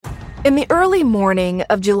In the early morning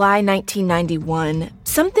of July 1991,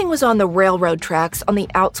 something was on the railroad tracks on the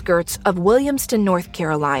outskirts of Williamston, North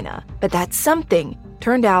Carolina. But that something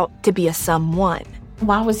turned out to be a someone.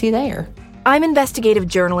 Why was he there? I'm investigative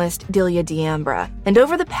journalist Delia D'Ambra, and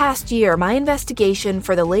over the past year, my investigation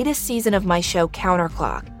for the latest season of my show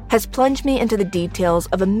Counterclock has plunged me into the details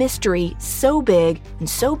of a mystery so big and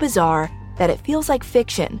so bizarre that it feels like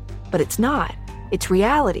fiction, but it's not. It's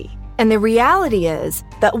reality. And the reality is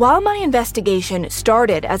that while my investigation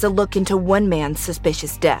started as a look into one man's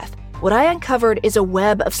suspicious death, what I uncovered is a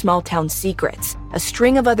web of small-town secrets, a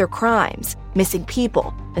string of other crimes, missing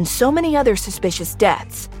people, and so many other suspicious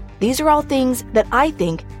deaths. These are all things that I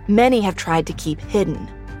think many have tried to keep hidden.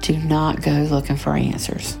 Do not go looking for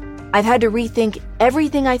answers. I've had to rethink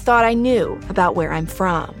everything I thought I knew about where I'm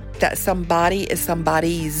from. That somebody is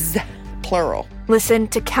somebody's, plural. Listen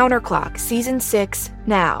to Counterclock Season 6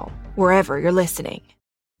 now, wherever you're listening.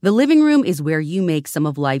 The living room is where you make some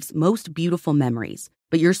of life's most beautiful memories,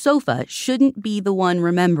 but your sofa shouldn't be the one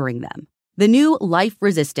remembering them. The new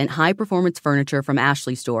life-resistant high-performance furniture from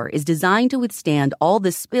Ashley Store is designed to withstand all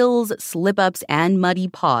the spills, slip-ups, and muddy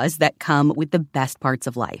paws that come with the best parts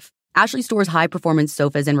of life. Ashley Store's high-performance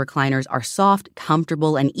sofas and recliners are soft,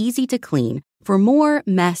 comfortable, and easy to clean for more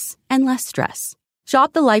mess and less stress.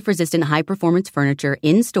 Shop the life-resistant high-performance furniture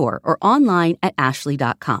in-store or online at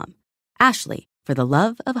ashley.com. Ashley, for the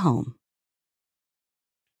love of home.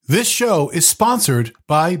 This show is sponsored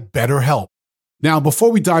by BetterHelp. Now,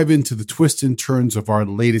 before we dive into the twists and turns of our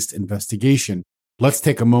latest investigation, let's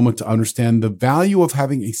take a moment to understand the value of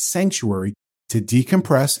having a sanctuary to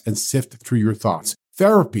decompress and sift through your thoughts.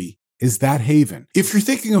 Therapy is that haven. If you're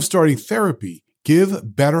thinking of starting therapy, give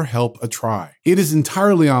BetterHelp a try. It is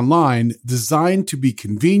entirely online, designed to be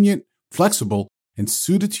convenient, flexible, and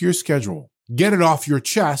suited to your schedule. Get it off your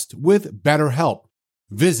chest with BetterHelp.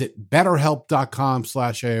 Visit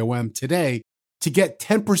BetterHelp.com/AOM today to get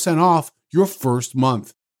 10% off your first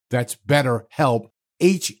month. That's BetterHelp,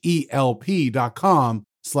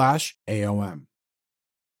 HELP.com/AOM.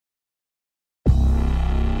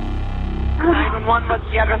 911, what's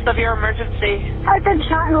the address of your emergency? I've been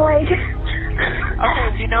shot in the leg.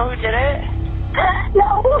 Okay, do you know who did it?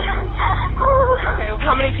 No. Okay,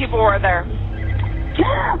 how many people were there?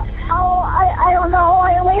 Oh, I don't know.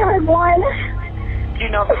 I only heard one. Do you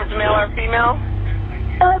know if it was male or female?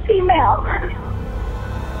 Female.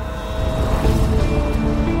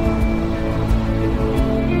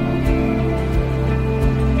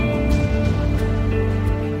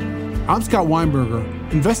 I'm Scott Weinberger,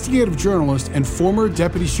 investigative journalist and former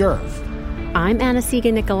deputy sheriff. I'm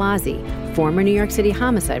Anna-Sigga Nicolazzi, former New York City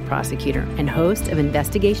homicide prosecutor and host of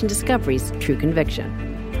Investigation Discovery's True Conviction.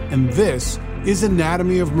 And this is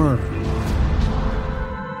Anatomy of Murder.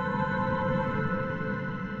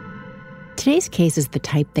 Today's case is the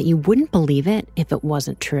type that you wouldn't believe it if it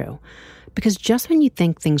wasn't true. Because just when you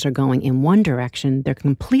think things are going in one direction, they're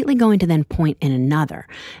completely going to then point in another.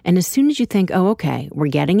 And as soon as you think, oh, okay, we're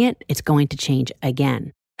getting it, it's going to change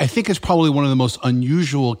again. I think it's probably one of the most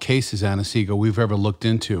unusual cases, Anna-Sigga, we've ever looked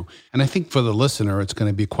into. And I think for the listener, it's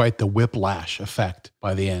going to be quite the whiplash effect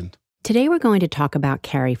by the end. Today, we're going to talk about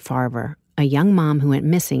Carrie Farver, a young mom who went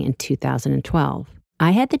missing in 2012.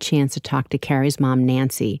 I had the chance to talk to Carrie's mom,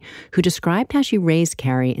 Nancy, who described how she raised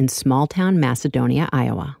Carrie in small-town Macedonia,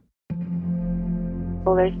 Iowa.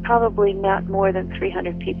 Well, there's probably not more than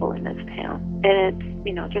 300 people in this town. And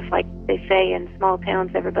it's, just like they say in small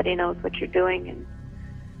towns, everybody knows what you're doing, and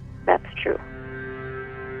that's true.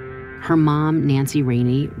 Her mom, Nancy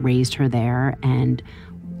Rainey, raised her there, and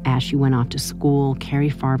as she went off to school, Carrie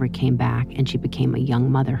Farver came back, and she became a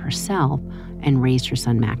young mother herself and raised her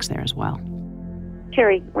son Max there as well.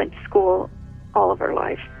 Carrie went to school all of her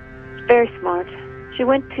life. Very smart. She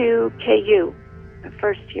went to KU the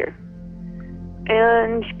first year.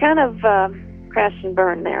 And she kind of crashed and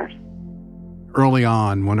burned there. Early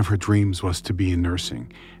on, one of her dreams was to be in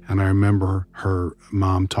nursing. And I remember her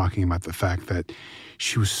mom talking about the fact that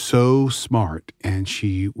she was so smart and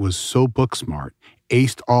she was so book smart,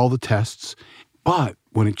 aced all the tests. But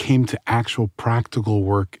when it came to actual practical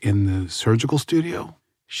work in the surgical studio,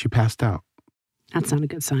 she passed out. That's not a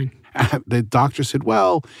good sign. The doctor said,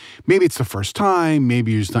 well, maybe it's the first time,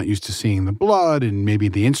 maybe you're just not used to seeing the blood, and maybe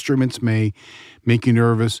the instruments may make you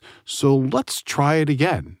nervous, so let's try it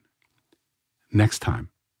again. Next time,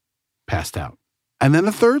 passed out. And then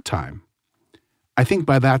the third time. I think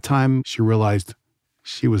by that time, she realized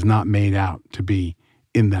she was not made out to be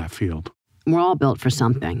in that field. We're all built for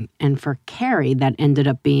something, and for Carrie, that ended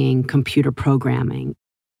up being computer programming.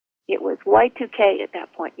 It was Y2K at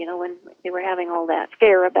that point, when they were having all that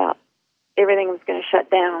scare about everything was going to shut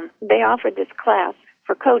down. They offered this class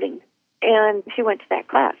for coding, and she went to that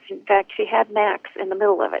class. In fact, she had Max in the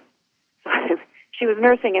middle of it. She was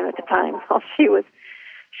nursing him at the time while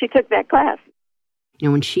she took that class. You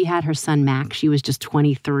know, when she had her son Max, she was just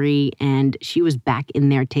 23, and she was back in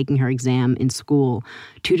there taking her exam in school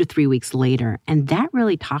 2 to 3 weeks later. And that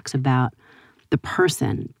really talks about the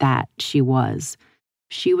person that she was.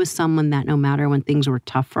 She was someone that no matter when things were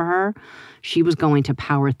tough for her, she was going to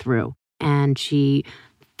power through. And she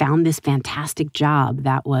found this fantastic job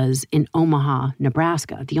that was in Omaha,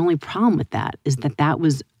 Nebraska. The only problem with that is that that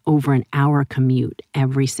was over an hour commute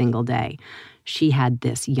every single day. She had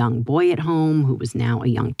this young boy at home who was now a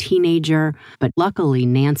young teenager. But luckily,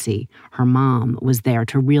 Nancy, her mom, was there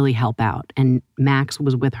to really help out. And Max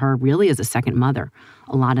was with her really as a second mother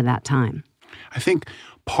a lot of that time. I think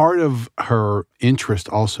part of her interest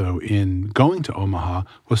also in going to Omaha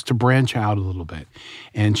was to branch out a little bit.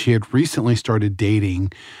 And she had recently started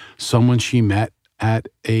dating someone she met at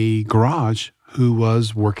a garage who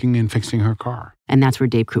was working and fixing her car. And that's where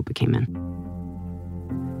Dave Krupa came in.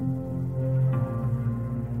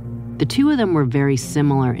 The two of them were very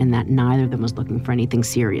similar in that neither of them was looking for anything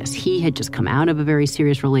serious. He had just come out of a very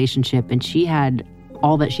serious relationship, and she had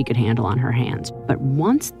all that she could handle on her hands. But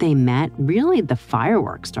once they met, really the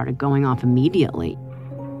fireworks started going off immediately.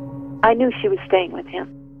 I knew she was staying with him.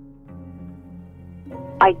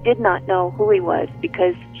 I did not know who he was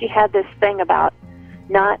because she had this thing about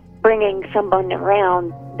not bringing someone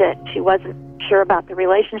around that she wasn't sure about the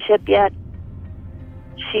relationship yet.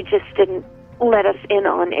 She just didn't let us in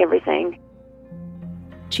on everything.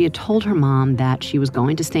 She had told her mom that she was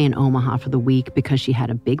going to stay in Omaha for the week because she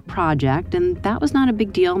had a big project, and that was not a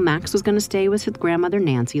big deal. Max was going to stay with his grandmother,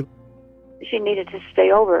 Nancy. She needed to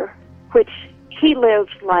stay over, which he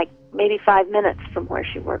lived like maybe 5 minutes from where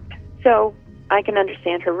she worked. So I can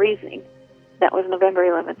understand her reasoning. That was November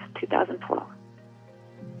 11th, 2012.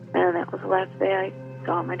 And that was the last day I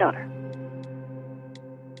saw my daughter.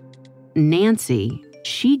 Nancy,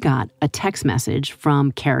 she got a text message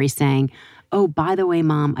from Carrie saying, "Oh, by the way,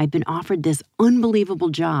 Mom, I've been offered this unbelievable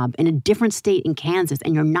job in a different state in Kansas,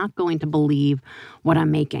 and you're not going to believe what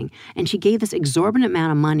I'm making." And she gave this exorbitant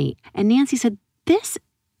amount of money. And Nancy said, "This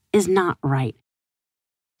is not right."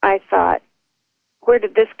 I thought, where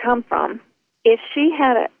did this come from? If she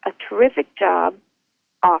had a terrific job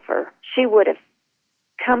offer, she would have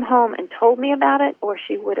come home and told me about it, or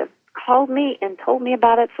she would have called me and told me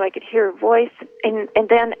about it so I could hear her voice. And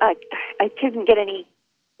then I couldn't get any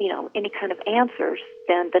kind of answers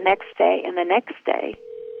then the next day and the next day.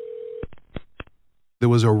 There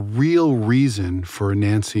was a real reason for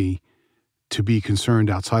Nancy to be concerned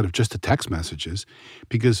outside of just the text messages,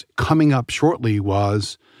 because coming up shortly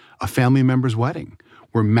was a family member's wedding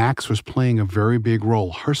where Max was playing a very big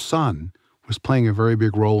role. Her son was playing a very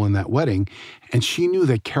big role in that wedding, and she knew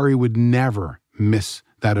that Carrie would never miss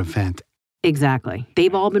that event. Exactly.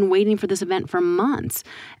 They've all been waiting for this event for months.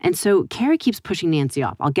 And so Carrie keeps pushing Nancy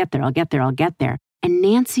off. I'll get there, I'll get there, I'll get there. And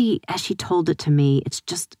Nancy, as she told it to me,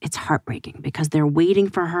 it's heartbreaking because they're waiting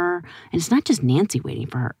for her. And it's not just Nancy waiting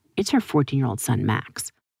for her. It's her 14-year-old son,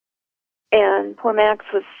 Max. And poor Max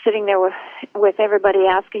was sitting there with everybody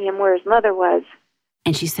asking him where his mother was.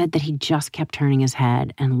 And she said that he just kept turning his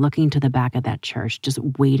head and looking to the back of that church, just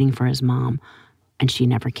waiting for his mom. And she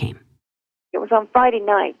never came. It was on Friday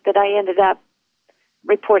night that I ended up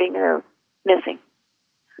reporting her missing.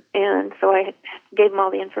 And so I gave him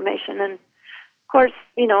all the information. And, of course,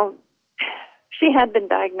 she had been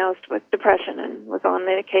diagnosed with depression and was on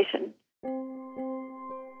medication.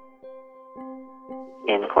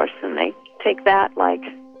 And, of course, then they take that like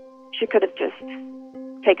she could have just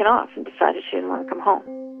taken off and decided she didn't want to come home.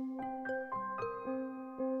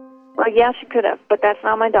 Well, yeah, she could have, but that's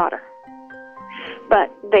not my daughter. But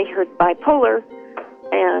they heard bipolar,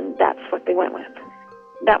 and that's what they went with.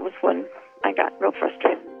 That was when I got real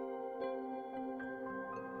frustrated.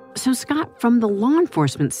 So, Scott, from the law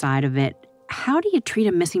enforcement side of it, how do you treat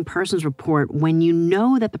a missing persons report when you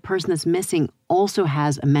know that the person that's missing also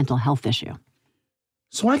has a mental health issue?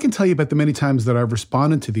 So I can tell you about the many times that I've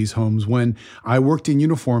responded to these homes when I worked in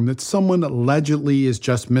uniform that someone allegedly is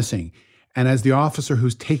just missing. And as the officer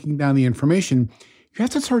who's taking down the information, you have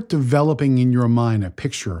to start developing in your mind a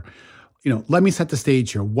picture. Let me set the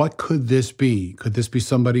stage here. What could this be? Could this be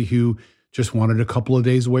somebody who just wanted a couple of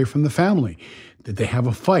days away from the family? Did they have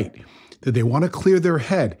a fight? Did they want to clear their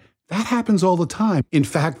head? That happens all the time. In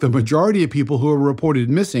fact, the majority of people who are reported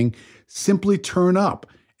missing simply turn up,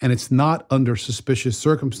 and it's not under suspicious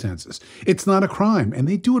circumstances. It's not a crime, and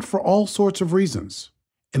they do it for all sorts of reasons.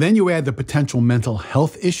 And then you add the potential mental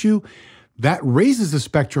health issue. That raises the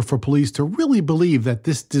specter for police to really believe that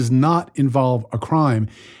this does not involve a crime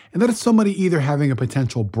and that it's somebody either having a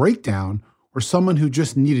potential breakdown or someone who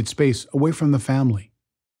just needed space away from the family.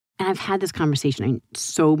 And I've had this conversation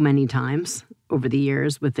so many times over the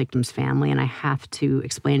years with victims' family, and I have to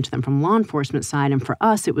explain to them from law enforcement side. And for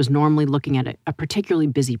us, it was normally looking at a particularly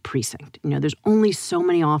busy precinct. There's only so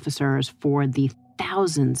many officers for the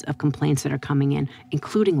thousands of complaints that are coming in,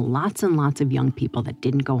 including lots and lots of young people that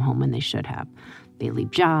didn't go home when they should have. They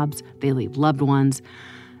leave jobs, they leave loved ones.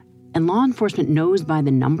 And law enforcement knows by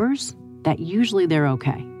the numbers that usually they're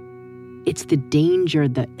okay. It's the danger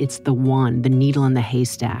that it's the needle in the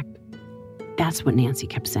haystack. That's what Nancy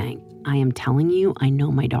kept saying. I am telling you, I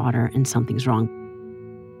know my daughter and something's wrong.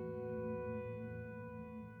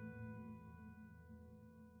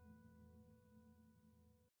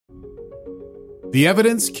 The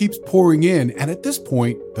evidence keeps pouring in, and at this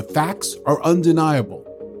point, the facts are undeniable.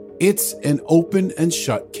 It's an open and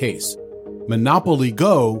shut case. Monopoly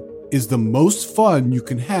Go is the most fun you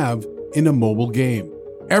can have in a mobile game.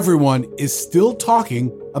 Everyone is still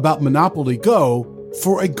talking about Monopoly Go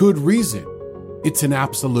for a good reason. It's an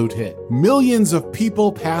absolute hit. Millions of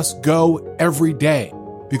people pass Go every day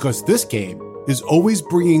because this game is always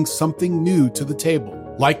bringing something new to the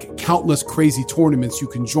table, like countless crazy tournaments you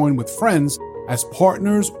can join with friends as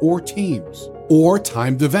partners or teams, or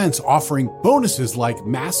timed events offering bonuses like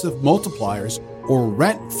massive multipliers or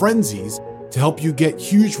rent frenzies to help you get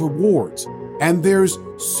huge rewards. And there's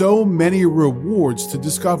so many rewards to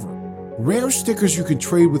discover. Rare stickers you can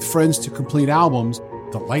trade with friends to complete albums,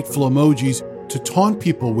 delightful emojis to taunt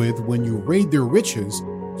people with when you raid their riches,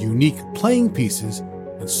 unique playing pieces,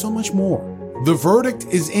 and so much more. The verdict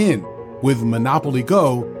is in. With Monopoly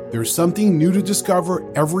Go, there's something new to discover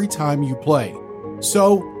every time you play.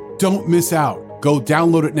 So don't miss out. Go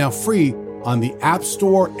download it now free on the App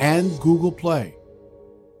Store and Google Play.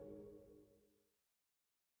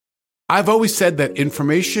 I've always said that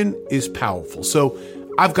information is powerful, so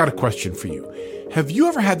I've got a question for you. Have you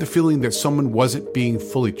ever had the feeling that someone wasn't being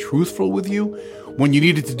fully truthful with you when you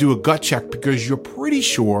needed to do a gut check because you're pretty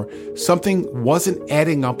sure something wasn't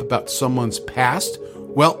adding up about someone's past?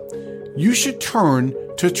 Well, you should turn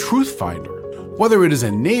to TruthFinder. Whether it is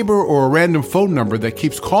a neighbor or a random phone number that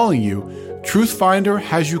keeps calling you, TruthFinder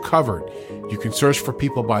has you covered. You can search for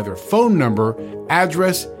people by their phone number,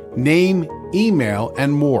 address, name, email,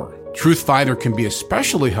 and more. TruthFinder can be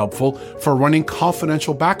especially helpful for running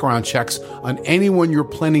confidential background checks on anyone you're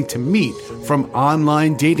planning to meet from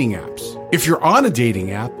online dating apps. If you're on a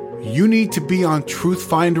dating app, you need to be on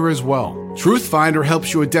TruthFinder as well. TruthFinder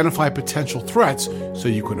helps you identify potential threats so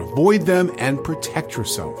you can avoid them and protect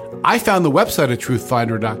yourself. I found the website at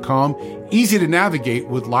truthfinder.com easy to navigate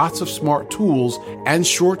with lots of smart tools and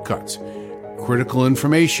shortcuts. Critical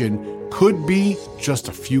information could be just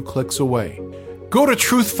a few clicks away. Go to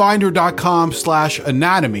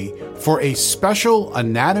truthfinder.com/anatomy for a special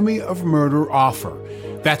Anatomy of Murder offer.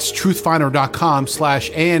 That's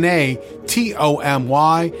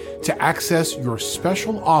truthfinder.com/ANATOMY to access your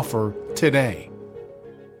special offer today.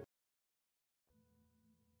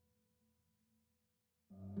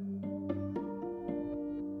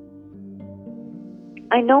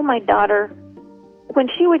 I know my daughter, when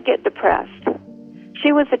she would get depressed,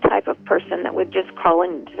 she was the type of person that would just crawl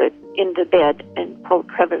into bed and pull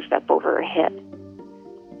covers up over her head.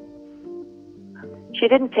 She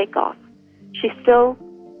didn't take off. She still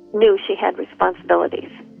knew she had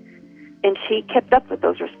responsibilities, and she kept up with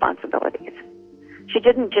those responsibilities. She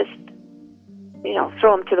didn't just,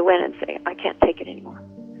 throw them to the wind and say, I can't take it anymore.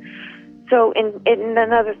 So, and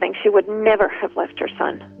another thing, she would never have left her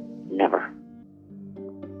son. Never.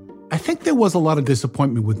 I think there was a lot of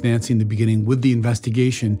disappointment with Nancy in the beginning with the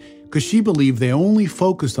investigation because she believed they only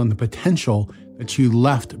focused on the potential that she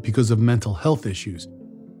left because of mental health issues.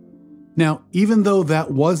 Now, even though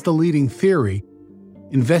that was the leading theory,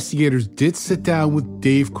 investigators did sit down with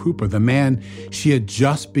Dave Cooper, the man she had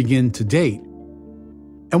just begun to date.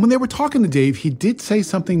 And when they were talking to Dave, he did say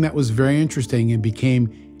something that was very interesting and became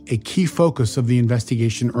a key focus of the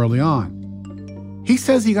investigation early on. He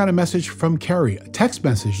says he got a message from Kerry, a text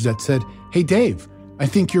message that said, "Hey, Dave, I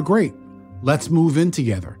think you're great. Let's move in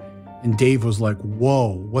together." And Dave was like,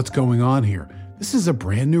 whoa, what's going on here? This is a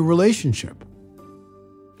brand new relationship.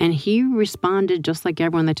 And he responded just like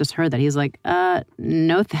everyone that just heard that. He's like,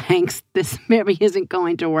 no thanks. This maybe isn't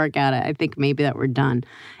going to work out. I think maybe that we're done.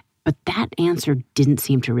 But that answer didn't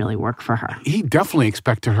seem to really work for her. He definitely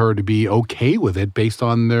expected her to be okay with it based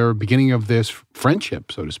on their beginning of this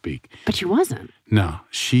friendship, so to speak. But she wasn't. No,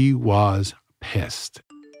 she was pissed.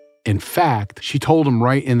 In fact, she told him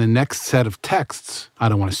right in the next set of texts, I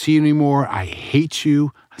don't want to see you anymore. I hate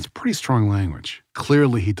you. That's pretty strong language.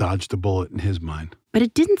 Clearly, he dodged a bullet in his mind. But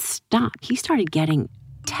it didn't stop. He started getting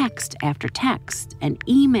text after text and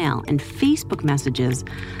email and Facebook messages.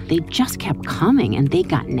 They just kept coming, and they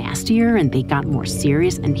got nastier and they got more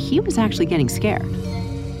serious, and he was actually getting scared.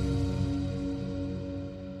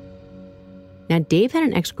 Now, Dave had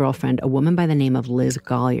an ex-girlfriend, a woman by the name of Liz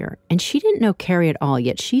Gollier, and she didn't know Carrie at all,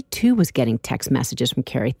 yet she too was getting text messages from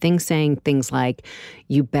Carrie, saying things like,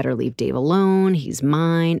 you better leave Dave alone, he's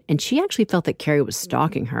mine. And she actually felt that Carrie was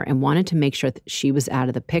stalking her and wanted to make sure that she was out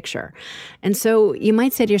of the picture. And so you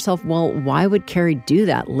might say to yourself, well, why would Carrie do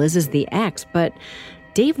that? Liz is the ex, but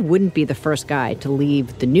Dave wouldn't be the first guy to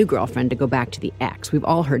leave the new girlfriend to go back to the ex. We've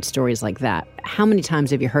all heard stories like that. How many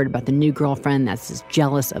times have you heard about the new girlfriend that's just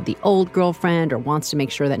jealous of the old girlfriend or wants to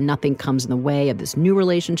make sure that nothing comes in the way of this new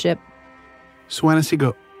relationship? So,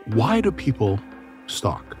 Anna-Sigga, why do people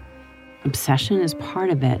stalk? Obsession is part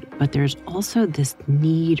of it, but there's also this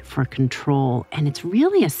need for control, and it's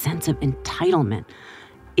really a sense of entitlement.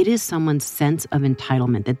 It is someone's sense of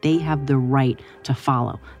entitlement that they have the right to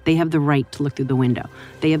follow. They have the right to look through the window.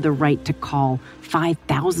 They have the right to call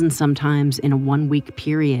 5,000 sometimes in a 1-week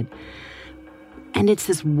period. And it's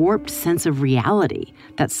this warped sense of reality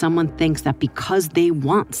that someone thinks that because they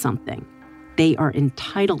want something, they are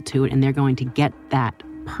entitled to it and they're going to get that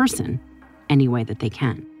person any way that they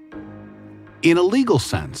can. In a legal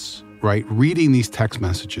sense, right, reading these text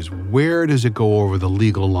messages, where does it go over the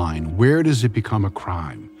legal line? Where does it become a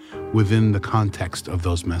crime within the context of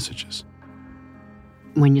those messages?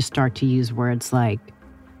 When you start to use words like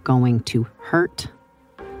going to hurt,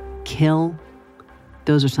 kill,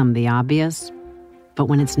 those are some of the obvious. But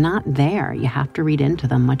when it's not there, you have to read into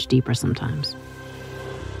them much deeper sometimes.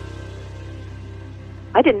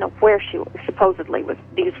 I didn't know where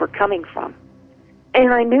these were coming from.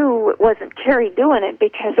 And I knew it wasn't Carrie doing it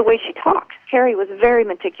because the way she talked. Carrie was very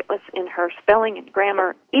meticulous in her spelling and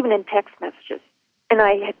grammar, even in text messages. And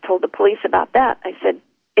I had told the police about that. I said,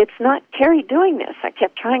 it's not Carrie doing this. I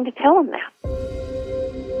kept trying to tell them that.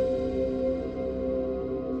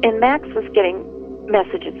 And Max was getting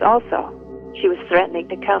messages also. She was threatening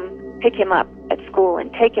to come pick him up at school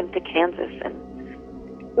and take him to Kansas. And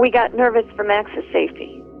we got nervous for Max's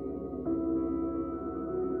safety.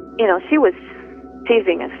 You know, she was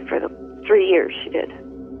teasing us for the 3 years she did.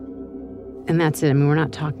 And that's it. I mean, we're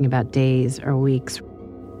not talking about days or weeks.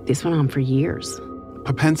 This went on for years.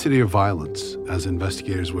 Propensity of violence, as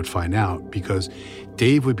investigators would find out, because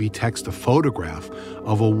Dave would be text a photograph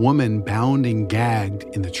of a woman bound and gagged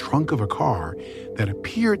in the trunk of a car that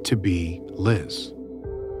appeared to be Liz.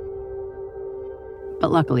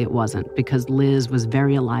 But luckily it wasn't, because Liz was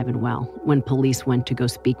very alive and well when police went to go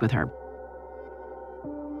speak with her.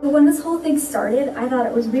 When this whole thing started, I thought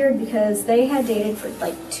it was weird because they had dated for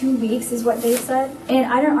like 2 weeks is what Dave said.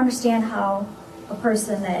 And I don't understand how a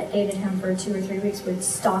person that dated him for 2 or 3 weeks would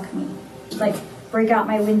stalk me. Like break out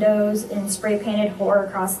my windows and spray painted horror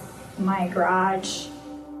across my garage.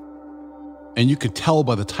 And you could tell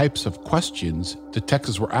by the types of questions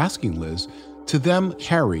detectives were asking Liz, to them,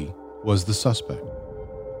 Carrie was the suspect.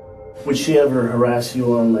 Would she ever harass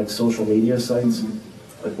you on like social media sites?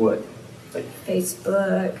 Like what? Like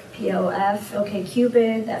Facebook, PLF,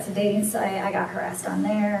 OkCupid, that's a dating site. I got harassed on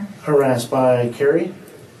there. Harassed by Carrie?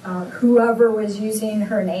 Whoever was using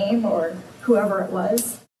her name or whoever it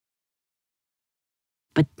was.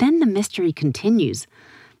 But then the mystery continues.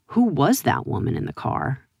 Who was that woman in the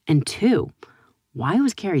car? And 2, why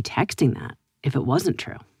was Carrie texting that if it wasn't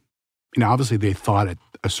true? You know, obviously they thought at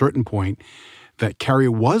a certain point that Carrie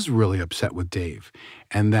was really upset with Dave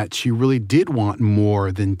and that she really did want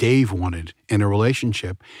more than Dave wanted in a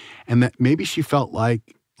relationship, and that maybe she felt like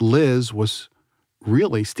Liz was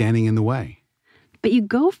really standing in the way. But you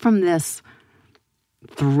go from this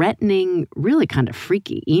threatening, really kind of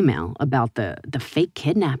freaky email about the fake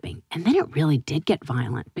kidnapping, and then it really did get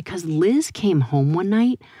violent because Liz came home one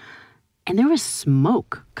night and there was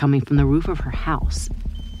smoke coming from the roof of her house.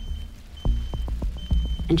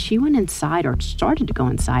 And she went inside, or started to go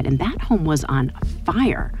inside, and that home was on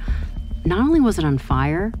fire. Not only was it on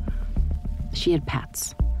fire, she had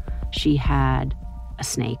pets. She had a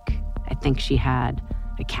snake. I think she had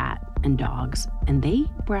a cat and dogs, and they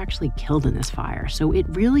were actually killed in this fire. So it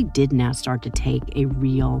really did now start to take a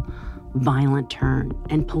real violent turn.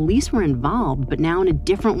 And police were involved, but now in a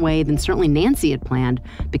different way than certainly Nancy had planned,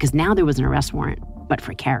 because now there was an arrest warrant, but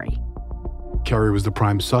for Carrie. Carrie was the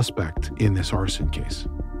prime suspect in this arson case.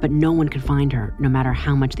 But no one could find her, no matter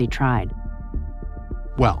how much they tried.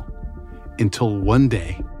 Well, until one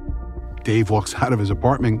day, Dave walks out of his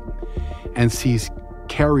apartment and sees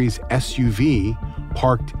Carrie's SUV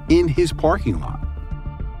parked in his parking lot.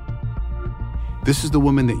 This is the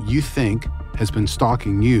woman that you think has been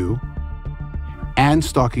stalking you and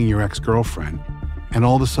stalking your ex-girlfriend, and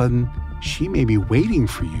all of a sudden, she may be waiting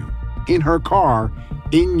for you in her car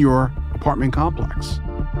in your apartment complex.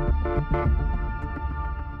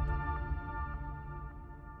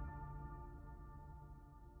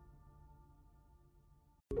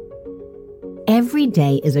 Every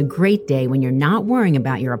day is a great day when you're not worrying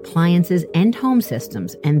about your appliances and home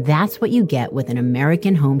systems, and that's what you get with an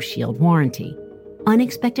American Home Shield warranty.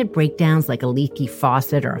 Unexpected breakdowns like a leaky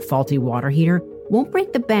faucet or a faulty water heater won't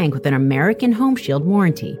break the bank with an American Home Shield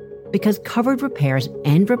warranty, because covered repairs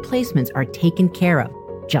and replacements are taken care of,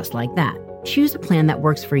 just like that. Choose a plan that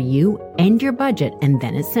works for you and your budget, and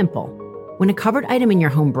then it's simple. When a covered item in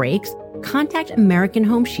your home breaks, contact American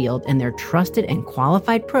Home Shield and their trusted and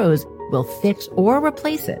qualified pros will fix or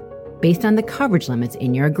replace it based on the coverage limits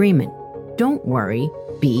in your agreement. Don't worry,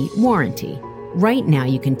 be warranty. Right now,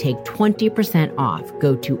 you can take 20% off.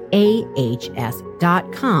 Go to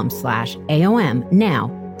ahs.com/AOM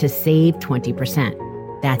now to save 20%.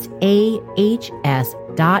 That's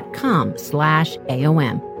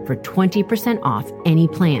ahs.com/AOM for 20% off any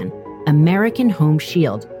plan. American Home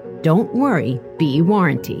Shield. Don't worry, be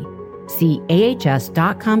warranty. See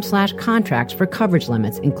ahs.com/contracts for coverage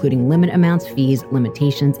limits, including limit amounts, fees,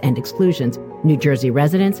 limitations, and exclusions. New Jersey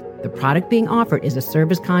residents, the product being offered is a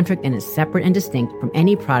service contract and is separate and distinct from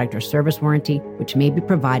any product or service warranty which may be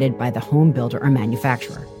provided by the home builder or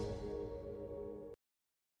manufacturer.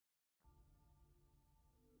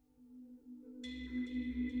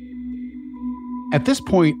 At this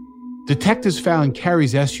point, detectives found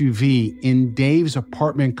Carrie's SUV in Dave's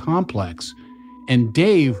apartment complex, and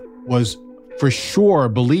Dave was for sure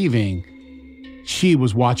believing she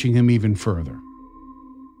was watching him even further.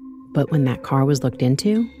 But when that car was looked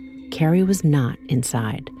into, Carrie was not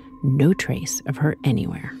inside. No trace of her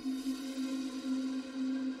anywhere.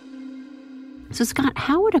 So, Scott,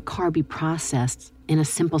 how would a car be processed in a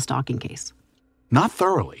simple stalking case? Not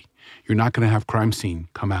thoroughly. You're not going to have crime scene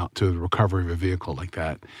come out to the recovery of a vehicle like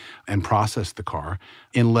that and process the car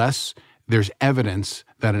unless there's evidence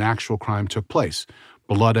that an actual crime took place.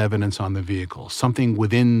 Blood evidence on the vehicle, something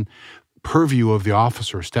within purview of the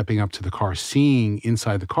officer stepping up to the car, seeing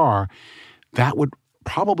inside the car, that would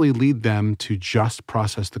probably lead them to just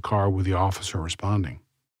process the car with the officer responding.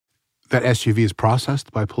 That SUV is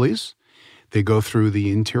processed by police. They go through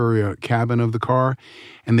the interior cabin of the car,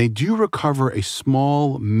 and they do recover a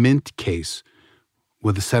small mint case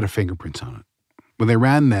with a set of fingerprints on it. When they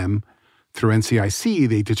ran them through NCIC,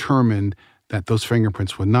 they determined that those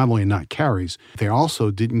fingerprints were not only not Carrie's, they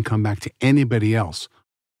also didn't come back to anybody else.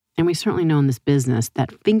 And we certainly know in this business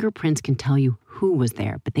that fingerprints can tell you who was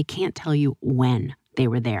there, but they can't tell you when they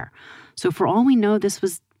were there. So for all we know, this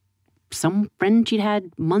was some friend she'd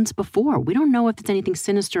had months before. We don't know if it's anything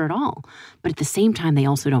sinister at all. But at the same time, they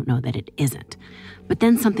also don't know that it isn't. But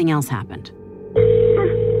then something else happened.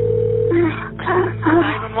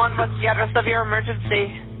 911, what's the address of your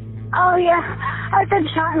emergency? Oh, yeah. I've been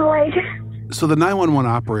shot in the leg. So the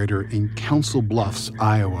 911 operator in Council Bluffs,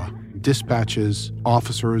 Iowa, dispatches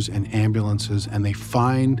officers and ambulances, and they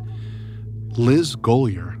find Liz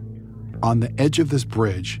Golier on the edge of this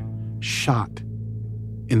bridge, shot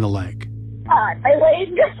in the leg. My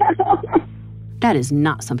leg. That is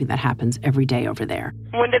not something that happens every day over there.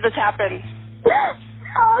 When did this happen?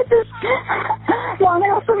 Oh, just long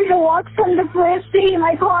enough for me to walk from the bridge to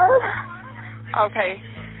my car. Okay.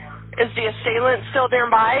 Is the assailant still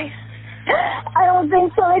nearby? I don't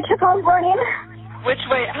think so. They took off running. Which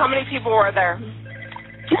way? How many people were there?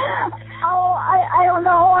 Oh, I don't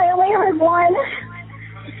know. I only heard one.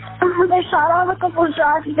 They shot off a couple of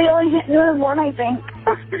shots. They only hit me with one, I think.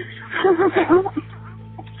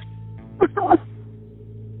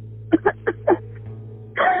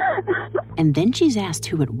 And then she's asked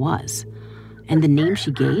who it was. And the name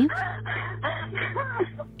she gave?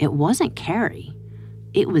 It wasn't Carrie.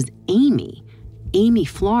 It was Amy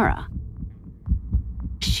Flora.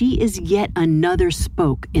 She is yet another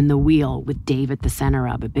spoke in the wheel with Dave at the center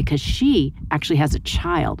of it, because she actually has a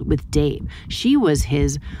child with Dave. She was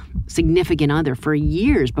his significant other for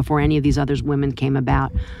years before any of these other women came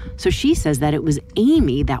about. So she says that it was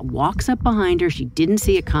Amy that walks up behind her. She didn't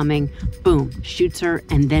see it coming. Boom, shoots her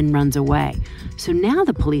and then runs away. So now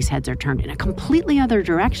the police heads are turned in a completely other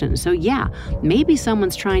direction. So yeah, maybe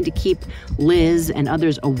someone's trying to keep Liz and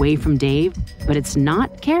others away from Dave, but it's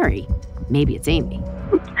not Carrie. Maybe it's Amy.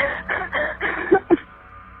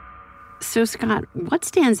 So, Scott, what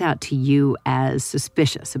stands out to you as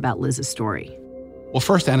suspicious about Liz's story? Well,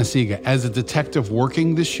 first, Anna-Sigga, as a detective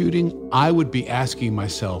working the shooting, I would be asking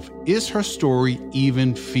myself, is her story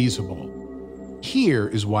even feasible? Here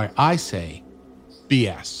is why I say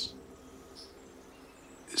BS.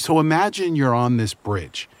 So imagine you're on this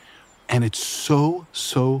bridge, and it's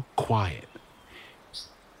so quiet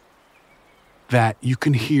that you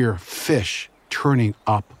can hear fish turning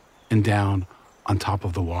up and down on top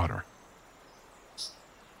of the water.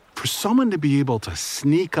 For someone to be able to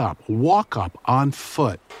sneak up, walk up on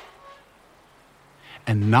foot,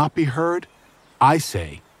 and not be heard, I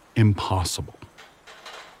say impossible.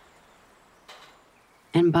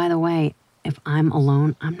 And by the way, if I'm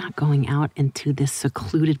alone, I'm not going out into this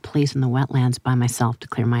secluded place in the wetlands by myself to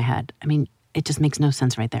clear my head. I mean, it just makes no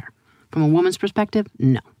sense right there. From a woman's perspective,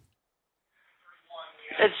 no.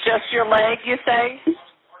 It's just your leg, you say?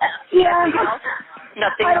 Yeah.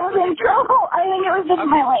 Nothing I was in trouble. I think it was just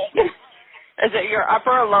my leg. Is it your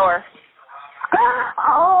upper or lower?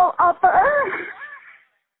 Oh, upper.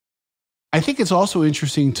 I think it's also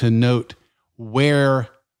interesting to note where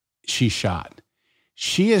she shot.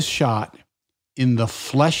 She is shot in the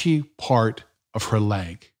fleshy part of her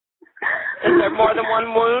leg. Is there more than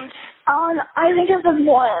one wound? I think it's just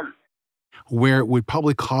one. Where it would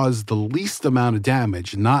probably cause the least amount of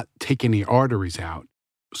damage, not take any arteries out.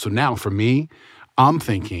 So now for me, I'm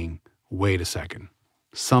thinking, wait a second,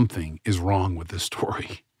 something is wrong with this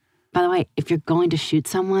story. By the way, if you're going to shoot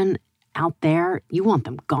someone out there, you want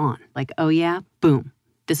them gone. Like, oh yeah, boom,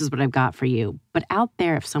 this is what I've got for you. But out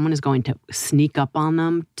there, if someone is going to sneak up on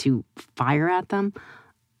them to fire at them,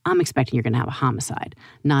 I'm expecting you're going to have a homicide,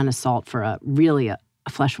 not an assault for a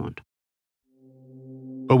flesh wound.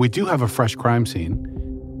 But we do have a fresh crime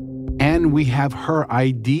scene, and we have her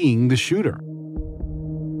IDing the shooter.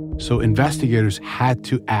 So investigators had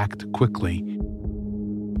to act quickly.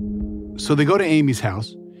 So they go to Amy's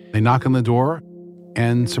house, they knock on the door,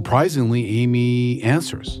 and surprisingly, Amy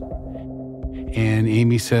answers. And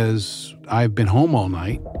Amy says, I've been home all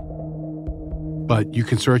night, but you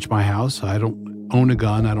can search my house. I don't own a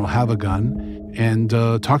gun, I don't have a gun, and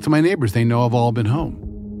talk to my neighbors. They know I've all been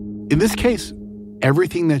home. In this case,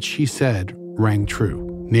 everything that she said rang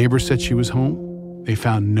true. Neighbors said she was home. They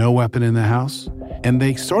found no weapon in the house. And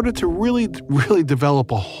they started to really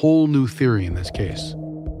develop a whole new theory in this case.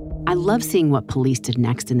 I love seeing what police did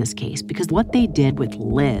next in this case because what they did with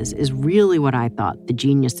Liz is really what I thought the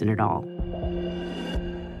genius in it all.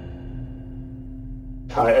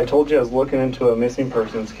 I told you I was looking into a missing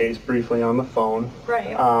persons case briefly on the phone.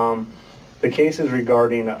 Right. The case is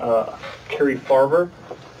regarding Carrie Farver.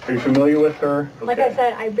 Are you familiar with her? Okay. Like I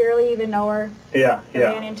said, I barely even know her. Yeah. I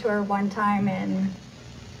ran into her one time and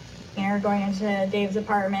her going into Dave's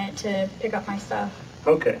apartment to pick up my stuff.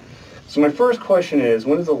 Okay. So my first question is,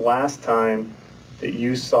 when is the last time that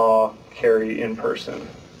you saw Carrie in person?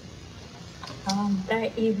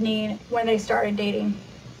 That evening when they started dating.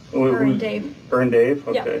 Her and Dave. Her and Dave?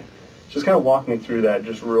 Okay. Yeah. Just kind of walk me through that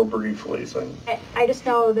just real briefly. I just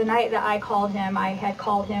know the night that I called him, I had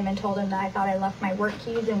called him and told him that I thought I left my work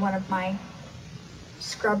keys in one of my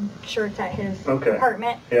scrub shirts at his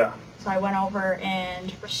apartment. Yeah. So I went over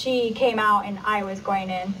and she came out and I was going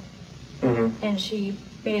in. Mm-hmm. And she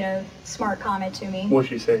made a smart comment to me. What'd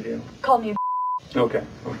she say to you? Called me a Okay.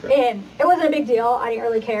 And it wasn't a big deal. I didn't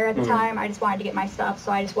really care at the time. I just wanted to get my stuff.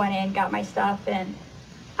 So I just went in, got my stuff, and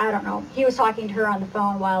I don't know. He was talking to her on the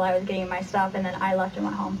phone while I was getting my stuff, and then I left and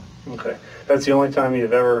went home. Okay. That's the only time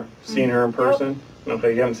you've ever seen her in person? Nope.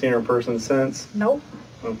 Okay, you haven't seen her in person since? Nope.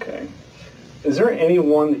 Okay. Is there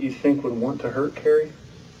anyone that you think would want to hurt Carrie?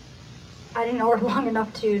 I didn't know her long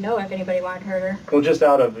enough to know if anybody wanted to hurt her. Well, just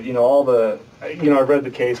out of, all the, I've read the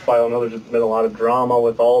case file. I know there's just been a lot of drama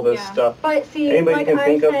with all this stuff. But see, anybody like you can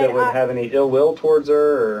think of said, that would have any ill will towards her?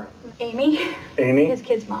 Or Amy. Amy? His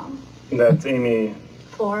kid's mom. That's Amy.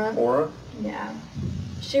 Flora. Flora? Yeah.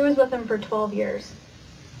 She was with him for 12 years.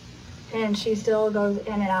 And she still goes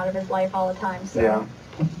in and out of his life all the time. So.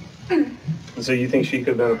 Yeah. So you think she could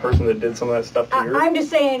have been a person that did some of that stuff to you? I'm just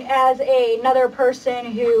saying, as another person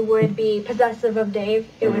who would be possessive of Dave,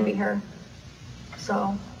 it would be her.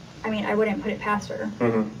 So, I mean, I wouldn't put it past her.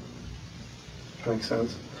 Mm-hmm. Makes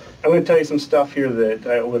sense. I'm going to tell you some stuff here that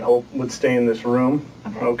I would hope would stay in this room.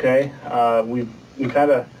 Okay? We've had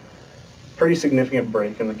a pretty significant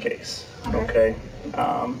break in the case. Okay?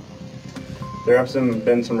 There have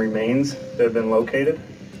been some remains that have been located.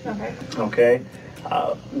 Okay?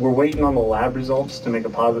 We're waiting on the lab results to make a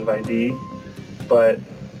positive ID, but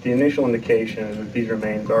the initial indication is that these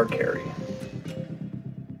remains are Carrie.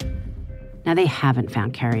 Now, they haven't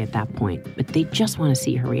found Carrie at that point, but they just want to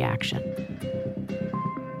see her reaction.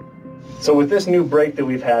 So with this new break that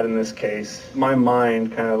we've had in this case, my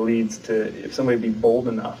mind kind of leads to if somebody would be bold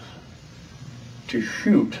enough to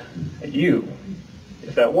shoot at you,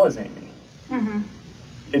 if that was Amy. Mm-hmm.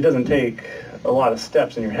 It doesn't take a lot of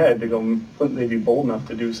steps in your head to go, wouldn't they be bold enough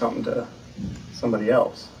to do something to somebody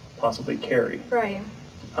else, possibly Carrie? Right.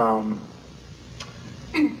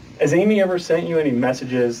 Has Amy ever sent you any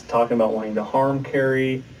messages talking about wanting to harm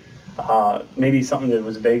Carrie? Maybe something that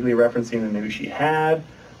was vaguely referencing that maybe she had,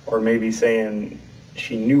 or maybe saying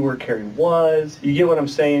she knew where Carrie was? You get what I'm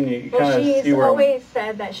saying? You kind of see she's where always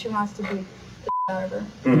said that she wants to beat the out of her.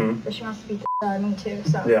 Mm-hmm. But she wants to beat the out of me too,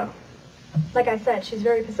 so. Yeah. Like I said, she's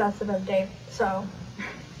very possessive of Dave, so.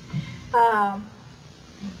 I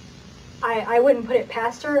wouldn't put it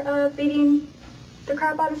past her beating the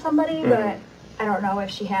crap out of somebody, but I don't know if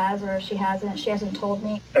she has or if she hasn't. She hasn't told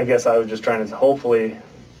me. I guess I was just trying to,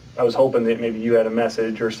 I was hoping that maybe you had a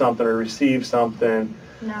message or something or received something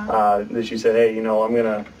that you said, hey, I'm going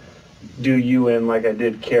to do you in like I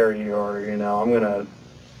did Carrie, or, I'm going to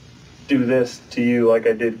do this to you like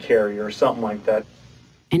I did Carrie, or something like that.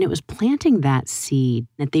 And it was planting that seed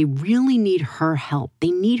that they really need her help.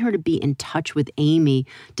 They need her to be in touch with Amy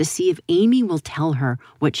to see if Amy will tell her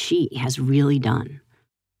what she has really done.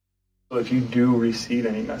 So if you do receive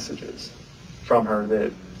any messages from her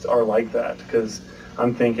that are like that, because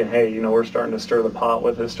I'm thinking, hey, we're starting to stir the pot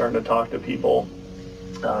with this, starting to talk to people.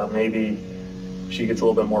 Maybe she gets a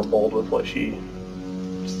little bit more bold with what she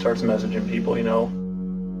starts messaging people,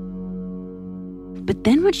 But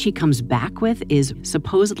then what she comes back with is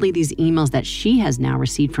supposedly these emails that she has now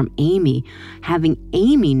received from Amy, having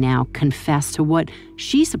Amy now confess to what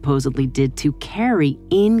she supposedly did to Carrie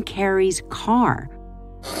in Carrie's car.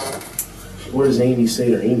 What does Amy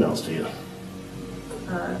say in her emails to you?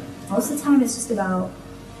 Most of the time it's just about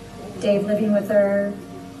Dave living with her,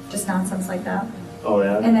 just nonsense like that. Oh,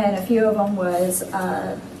 yeah? And then a few of them was,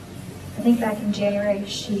 I think back in January,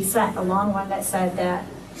 she sent a long one that said that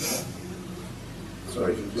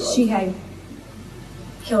she had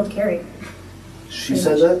killed Carrie. She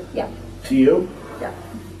said that? Yeah. To you? Yeah.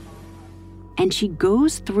 And she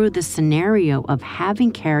goes through the scenario of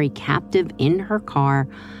having Carrie captive in her car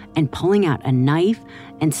and pulling out a knife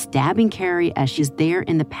and stabbing Carrie as she's there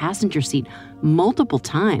in the passenger seat multiple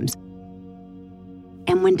times.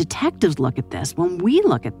 And when detectives look at this, when we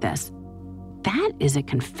look at this, that is a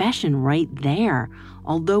confession right there.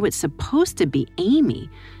 Although it's supposed to be Amy,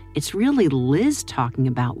 it's really Liz talking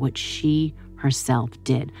about what she herself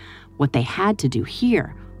did. What they had to do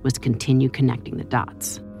here was continue connecting the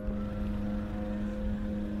dots.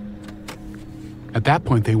 At that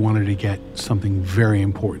point, they wanted to get something very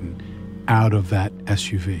important out of that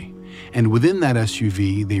SUV. And within that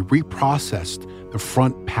SUV, they reprocessed the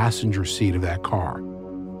front passenger seat of that car.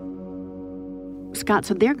 Scott,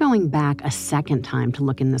 so they're going back a second time to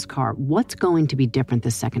look in this car. What's going to be different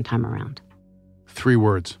this second time around? 3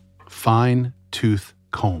 words: fine-tooth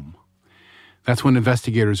comb. That's when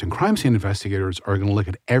investigators and crime scene investigators are going to look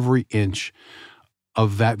at every inch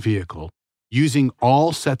of that vehicle, using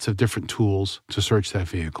all sets of different tools to search that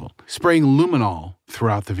vehicle, spraying luminol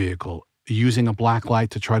throughout the vehicle, using a black light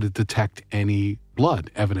to try to detect any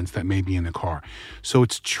blood evidence that may be in the car. So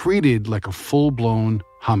it's treated like a full-blown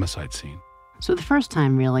homicide scene. So the first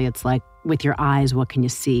time, really, it's like, with your eyes, what can you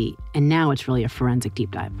see? And now it's really a forensic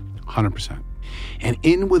deep dive. 100%.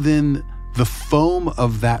 And within the foam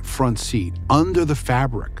of that front seat, under the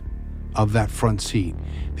fabric of that front seat,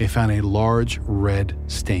 they found a large red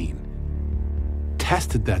stain.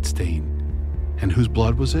 Tested that stain. And whose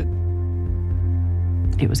blood was it?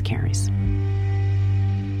 It was Carrie's.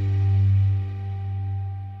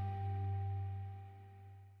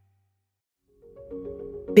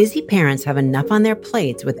 Busy parents have enough on their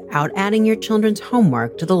plates without adding your children's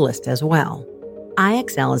homework to the list as well.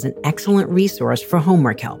 IXL is an excellent resource for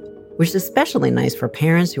homework help, which is especially nice for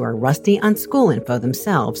parents who are rusty on school info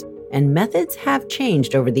themselves, and methods have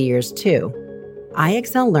changed over the years too.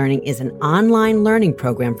 IXL Learning is an online learning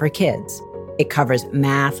program for kids. It covers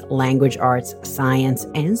math, language arts, science,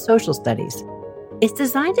 and social studies. It's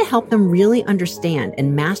designed to help them really understand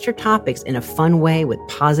and master topics in a fun way with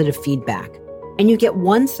positive feedback. And you get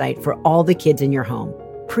one site for all the kids in your home,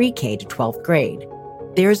 pre-K to 12th grade.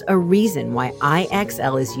 There's a reason why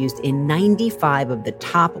IXL is used in 95 of the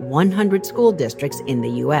top 100 school districts in the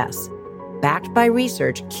U.S. Backed by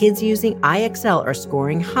research, kids using IXL are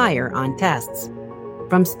scoring higher on tests.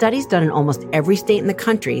 From studies done in almost every state in the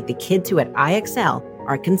country, the kids who at IXL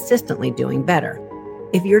are consistently doing better.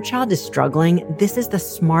 If your child is struggling, this is the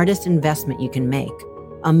smartest investment you can make.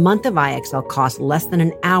 A month of IXL costs less than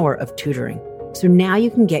an hour of tutoring. So now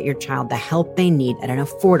you can get your child the help they need at an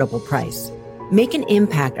affordable price. Make an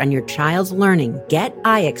impact on your child's learning. Get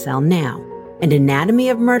IXL now. And Anatomy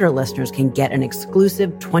of Murder listeners can get an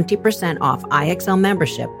exclusive 20% off IXL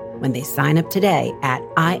membership when they sign up today at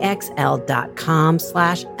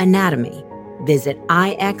IXL.com/anatomy. Visit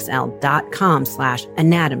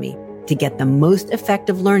IXL.com/anatomy to get the most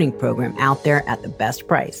effective learning program out there at the best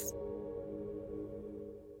price.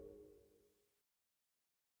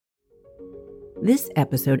 This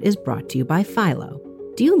episode is brought to you by Philo.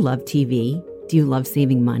 Do you love TV? Do you love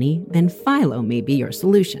saving money? Then Philo may be your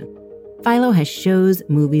solution. Philo has shows,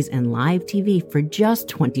 movies, and live TV for just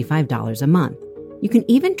 $25 a month. You can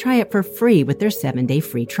even try it for free with their 7-day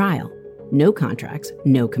free trial. No contracts,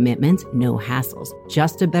 no commitments, no hassles,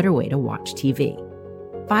 just a better way to watch TV.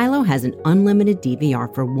 Philo has an unlimited DVR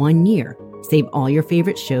for 1 year. Save all your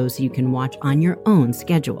favorite shows so you can watch on your own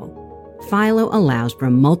schedule. Philo allows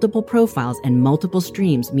for multiple profiles and multiple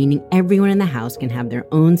streams, meaning everyone in the house can have their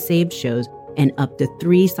own saved shows and up to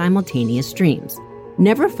 3 simultaneous streams.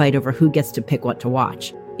 Never fight over who gets to pick what to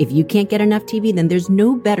watch. If you can't get enough TV, then there's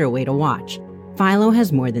no better way to watch. Philo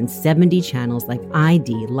has more than 70 channels like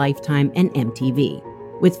ID, Lifetime, and MTV.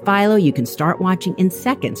 With Philo, you can start watching in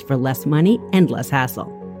seconds for less money and less hassle.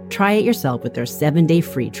 Try it yourself with their 7-day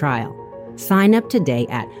free trial. Sign up today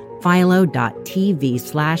at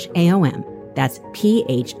philo.tv/AOM. That's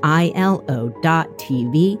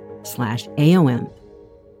philo.tv/AOM.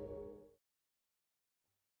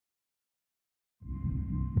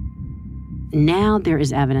 Now there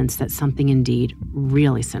is evidence that something indeed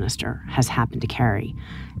really sinister has happened to Carrie.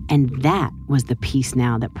 And that was the piece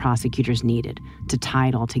now that prosecutors needed to tie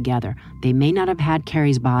it all together. They may not have had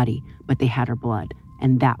Carrie's body, but they had her blood.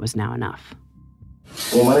 And that was now enough.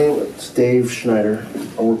 Well, my name is Dave Schneider.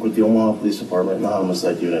 I work with the Omaha Police Department in the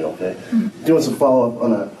homicide unit, okay? Doing some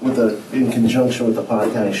follow-up in conjunction with the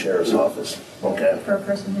Pike County Sheriff's Office, okay? For a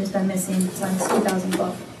person who's been missing since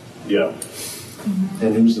 2012. Yeah.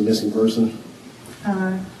 And who's the missing person?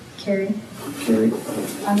 Carrie. Carrie?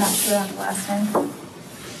 I'm not sure on the last name.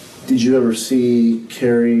 Did you ever see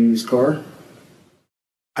Carrie's car?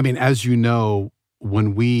 I mean, as you know,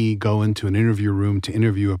 when we go into an interview room to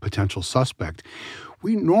interview a potential suspect,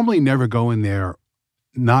 we normally never go in there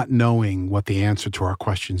not knowing what the answer to our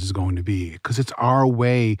questions is going to be, because it's our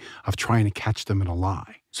way of trying to catch them in a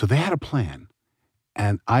lie. So they had a plan,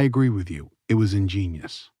 and I agree with you. It was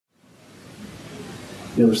ingenious.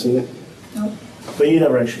 You ever seen it? Nope. But you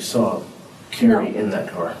never actually saw Carrie in that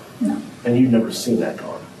car? No. And you've never seen that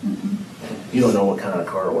car? Mm-mm. You don't know what kind of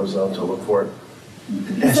car it was, though, to look for it?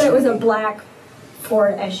 He said it was a black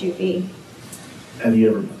Ford SUV. Have you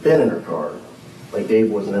ever been in her car? Like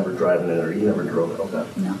Dave was never driving it, or you never drove it? Okay.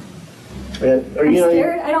 No. And, I'm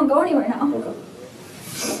scared. I don't go anywhere now. Okay.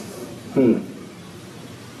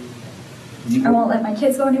 I won't let my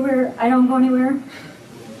kids go anywhere. I don't go anywhere.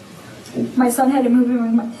 My son had to move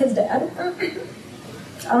in with his dad. I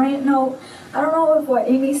don't know if what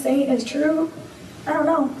Amy's saying is true. I don't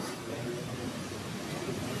know.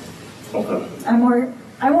 Okay. I'm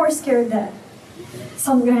more scared that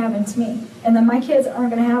something's gonna happen to me, and then my kids aren't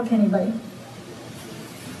gonna have anybody.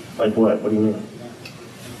 Like what? What do you mean?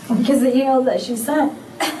 Because the emails that she sent,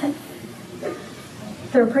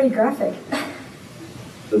 they're pretty graphic.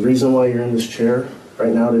 The reason why you're in this chair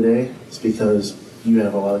right now today is because you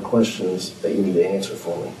have a lot of questions that you need to answer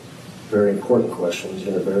for me. Very important questions.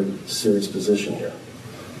 You're in a very serious position here.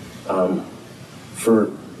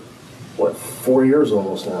 For, 4 years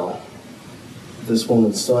almost now, this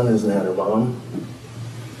woman's son hasn't had her mom.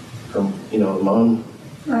 Her mom.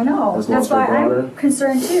 I know. That's why I'm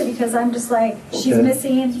concerned too, because I'm just like, she's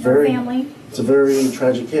missing her family. It's a very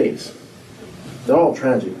tragic case. They're all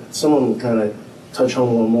tragic. Some of them kind of touch home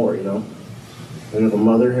a little more, you know? We have a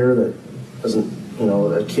mother here that doesn't,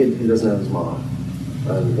 a kid who doesn't have his mom,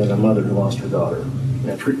 and a mother who lost her daughter.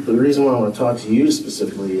 And the reason why I want to talk to you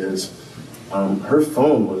specifically is her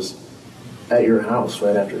phone was at your house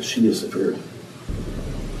right after she disappeared.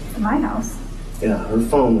 At my house? Yeah, her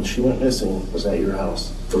phone, when she went missing, was at your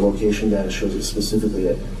house. The location data shows it specifically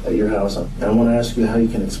at your house. And I want to ask you how you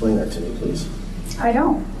can explain that to me, please. I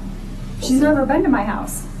don't. She's never been to my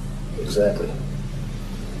house. Exactly.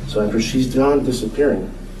 So after she's gone disappearing,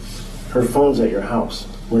 her phone's at your house.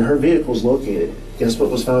 When her vehicle's located, guess what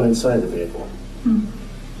was found inside the vehicle?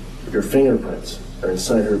 Your fingerprints are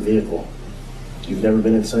inside her vehicle. You've never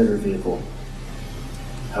been inside her vehicle.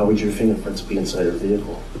 How would your fingerprints be inside her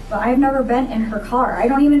vehicle? But I've never been in her car. I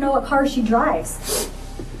don't even know what car she drives.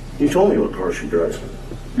 You told me what car she drives.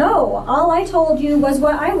 No, all I told you was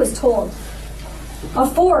what I was told. A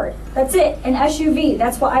Ford, that's it. An SUV,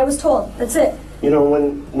 that's what I was told. That's it. You know,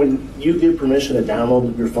 when you give permission to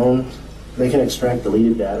download your phone, they can extract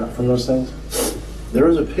deleted data from those things. There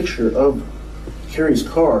was a picture of Carrie's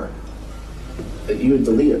car that you had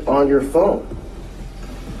deleted on your phone.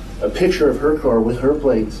 A picture of her car with her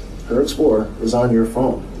plates, her Explorer, is on your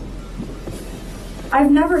phone.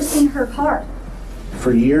 I've never seen her car.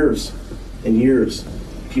 For years and years,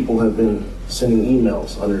 people have been sending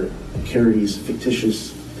emails under Carrie's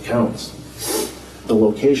fictitious accounts. The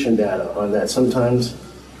location data on that sometimes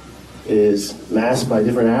is masked by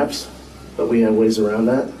different apps, but we have ways around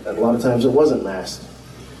that. And a lot of times it wasn't masked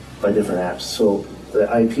by different apps. So the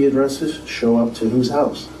IP addresses show up to whose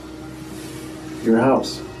house? Your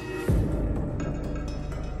house.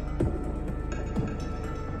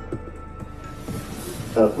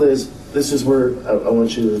 Liz, this is where I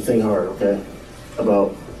want you to think hard, okay? About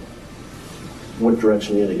what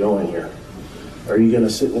direction you need to go in here. Are you going to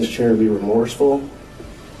sit in this chair and be remorseful?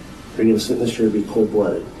 Or are you going to sit in this chair and be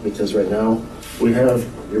cold-blooded? Because right now, we have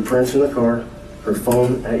your prints in the car, her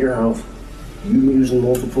phone at your house, you using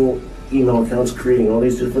multiple email accounts, creating all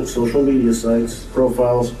these different social media sites,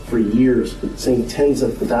 profiles for years, sending tens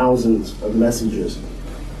of thousands of messages.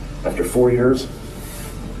 After 4 years,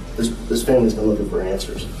 this family's been looking for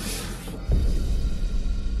answers.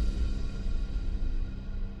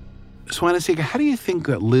 So, Anastasia, how do you think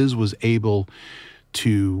that Liz was able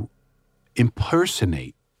to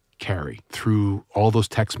impersonate Carrie through all those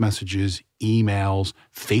text messages, emails,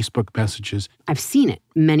 Facebook messages? I've seen it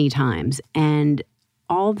many times, and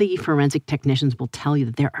all the forensic technicians will tell you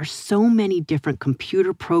that there are so many different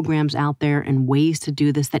computer programs out there and ways to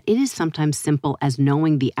do this that it is sometimes simple as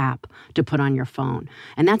knowing the app to put on your phone.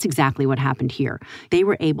 And that's exactly what happened here. They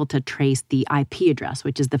were able to trace the IP address,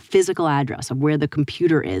 which is the physical address of where the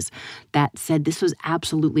computer is, that said this was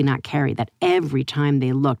absolutely not Carrie, that every time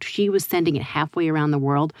they looked, she was sending it halfway around the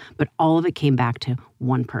world, but all of it came back to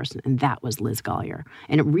one person, and that was Liz Gollier.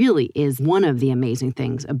 And it really is one of the amazing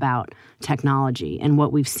things about technology and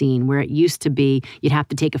what we've seen, where it used to be you'd have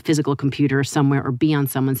to take a physical computer somewhere or be on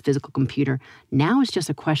someone's physical computer. Now it's just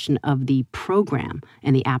a question of the program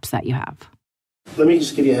and the apps that you have. Let me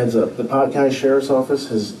just give you a heads up. The Pod County Sheriff's Office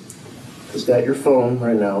has got your phone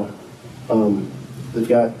right now. They've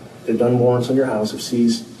done warrants on your house. They've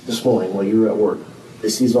seized this morning while you were at work. They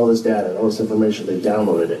seized all this data and all this information. They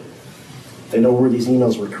downloaded it. They know where these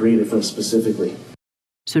emails were created from specifically.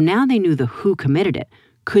 So now they knew the who committed it.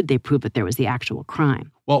 Could they prove that there was the actual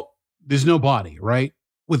crime? Well, there's no body, right?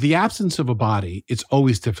 With the absence of a body, it's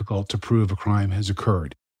always difficult to prove a crime has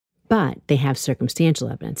occurred. But they have circumstantial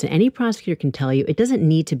evidence, and any prosecutor can tell you it doesn't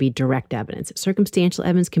need to be direct evidence. Circumstantial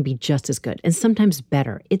evidence can be just as good, and sometimes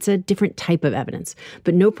better. It's a different type of evidence.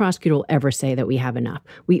 But no prosecutor will ever say that we have enough.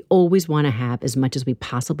 We always want to have as much as we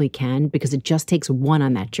possibly can because it just takes one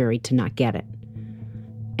on that jury to not get it.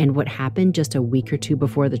 And what happened just a week or two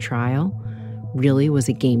before the trial really was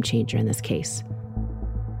a game changer in this case.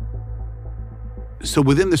 So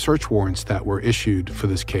within the search warrants that were issued for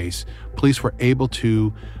this case, police were able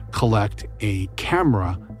to collect a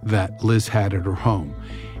camera that Liz had at her home.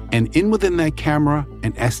 And within that camera,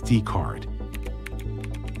 an SD card.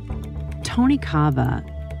 Tony Cava,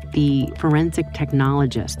 the forensic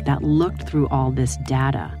technologist that looked through all this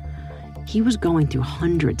data, he was going through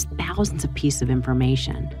hundreds, thousands of pieces of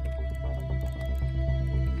information.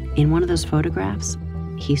 In one of those photographs,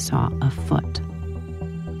 he saw a foot,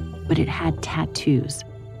 but it had tattoos.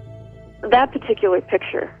 That particular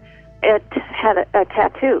picture, it had a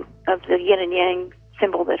tattoo of the yin and yang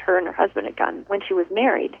symbol that her and her husband had gotten when she was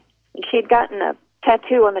married. And she had gotten a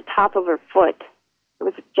tattoo on the top of her foot. It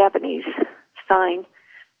was a Japanese sign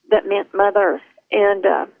that meant mother. And,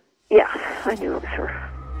 I knew it was her.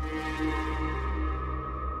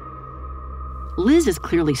 Liz is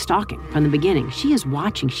clearly stalking from the beginning. She is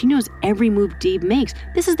watching. She knows every move Dave makes.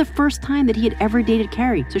 This is the first time that he had ever dated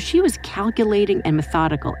Carrie. So she was calculating and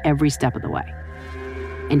methodical every step of the way.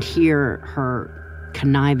 And here, her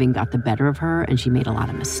conniving got the better of her, and she made a lot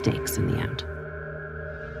of mistakes in the end.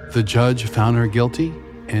 The judge found her guilty,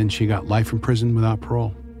 and she got life in prison without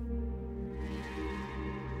parole.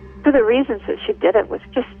 For the reasons that she did it was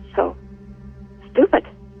just so stupid.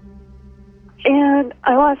 And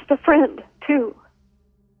I lost a friend, too.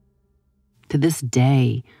 To this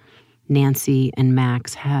day, Nancy and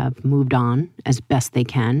Max have moved on as best they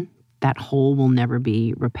can. That hole will never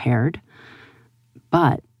be repaired.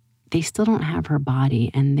 But they still don't have her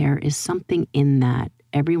body, and there is something in that.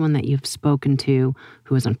 Everyone that you've spoken to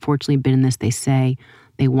who has unfortunately been in this, they say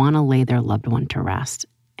they want to lay their loved one to rest.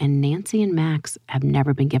 And Nancy and Max have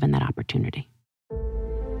never been given that opportunity.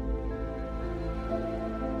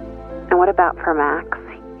 what about for Max?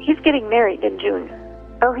 He's getting married in June.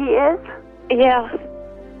 Oh, he is? Yeah.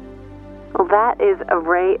 Well, that is a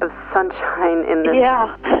ray of sunshine in this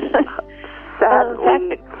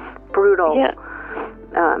sadly brutal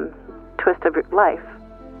twist of your life.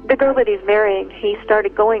 The girl that he's marrying, he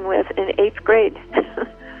started going with in 8th grade.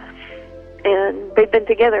 And they've been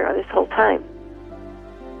together this whole time.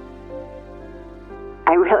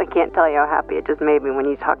 I really can't tell you how happy it just made me when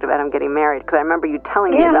you talked about him getting married, because I remember you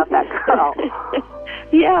telling me about that girl.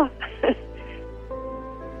 Yeah.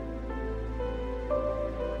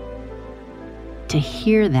 To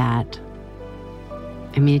hear that,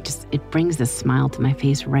 I mean, it brings a smile to my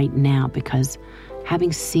face right now, because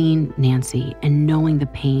having seen Nancy and knowing the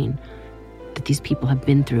pain that these people have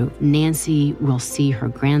been through, Nancy will see her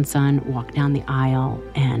grandson walk down the aisle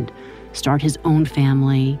and start his own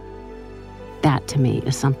family. That, to me,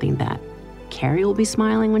 is something that Carrie will be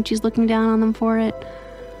smiling when she's looking down on them for it,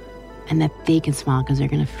 and that they can smile because they're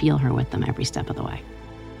going to feel her with them every step of the way.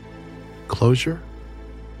 Closure?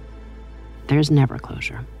 There's never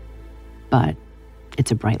closure, but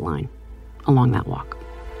it's a bright line along that walk.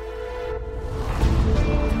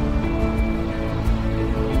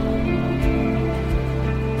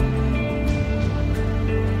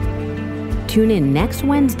 Tune in next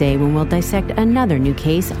Wednesday when we'll dissect another new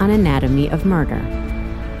case on Anatomy of Murder.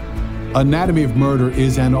 Anatomy of Murder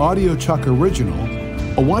is an Audio Chuck original,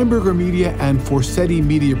 a Weinberger Media and Forsetti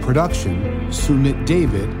Media production. Sumit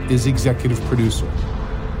David is executive producer.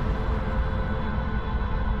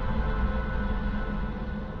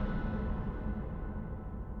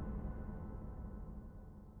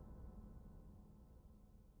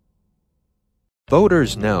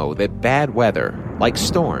 Boaters know that bad weather, like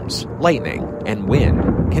storms, lightning, and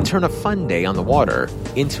wind, can turn a fun day on the water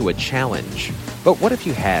into a challenge. But what if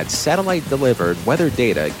you had satellite-delivered weather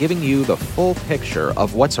data giving you the full picture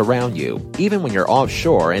of what's around you, even when you're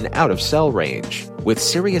offshore and out of cell range? With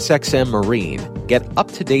SiriusXM Marine, get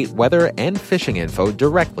up-to-date weather and fishing info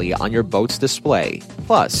directly on your boat's display.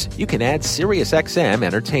 Plus, you can add SiriusXM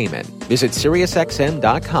Entertainment. Visit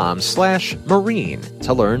SiriusXM.com/marine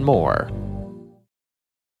to learn more.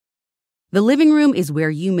 The living room is where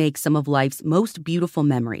you make some of life's most beautiful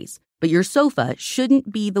memories, but your sofa shouldn't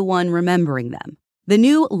be the one remembering them. The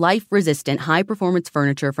new life-resistant high-performance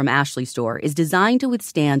furniture from Ashley Store is designed to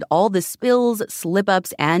withstand all the spills,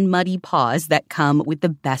 slip-ups, and muddy paws that come with the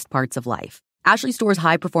best parts of life. Ashley Store's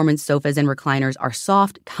high-performance sofas and recliners are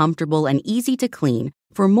soft, comfortable, and easy to clean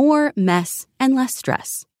for more mess and less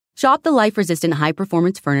stress. Shop the life-resistant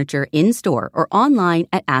high-performance furniture in-store or online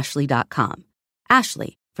at ashley.com.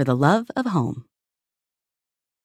 Ashley, for the love of home.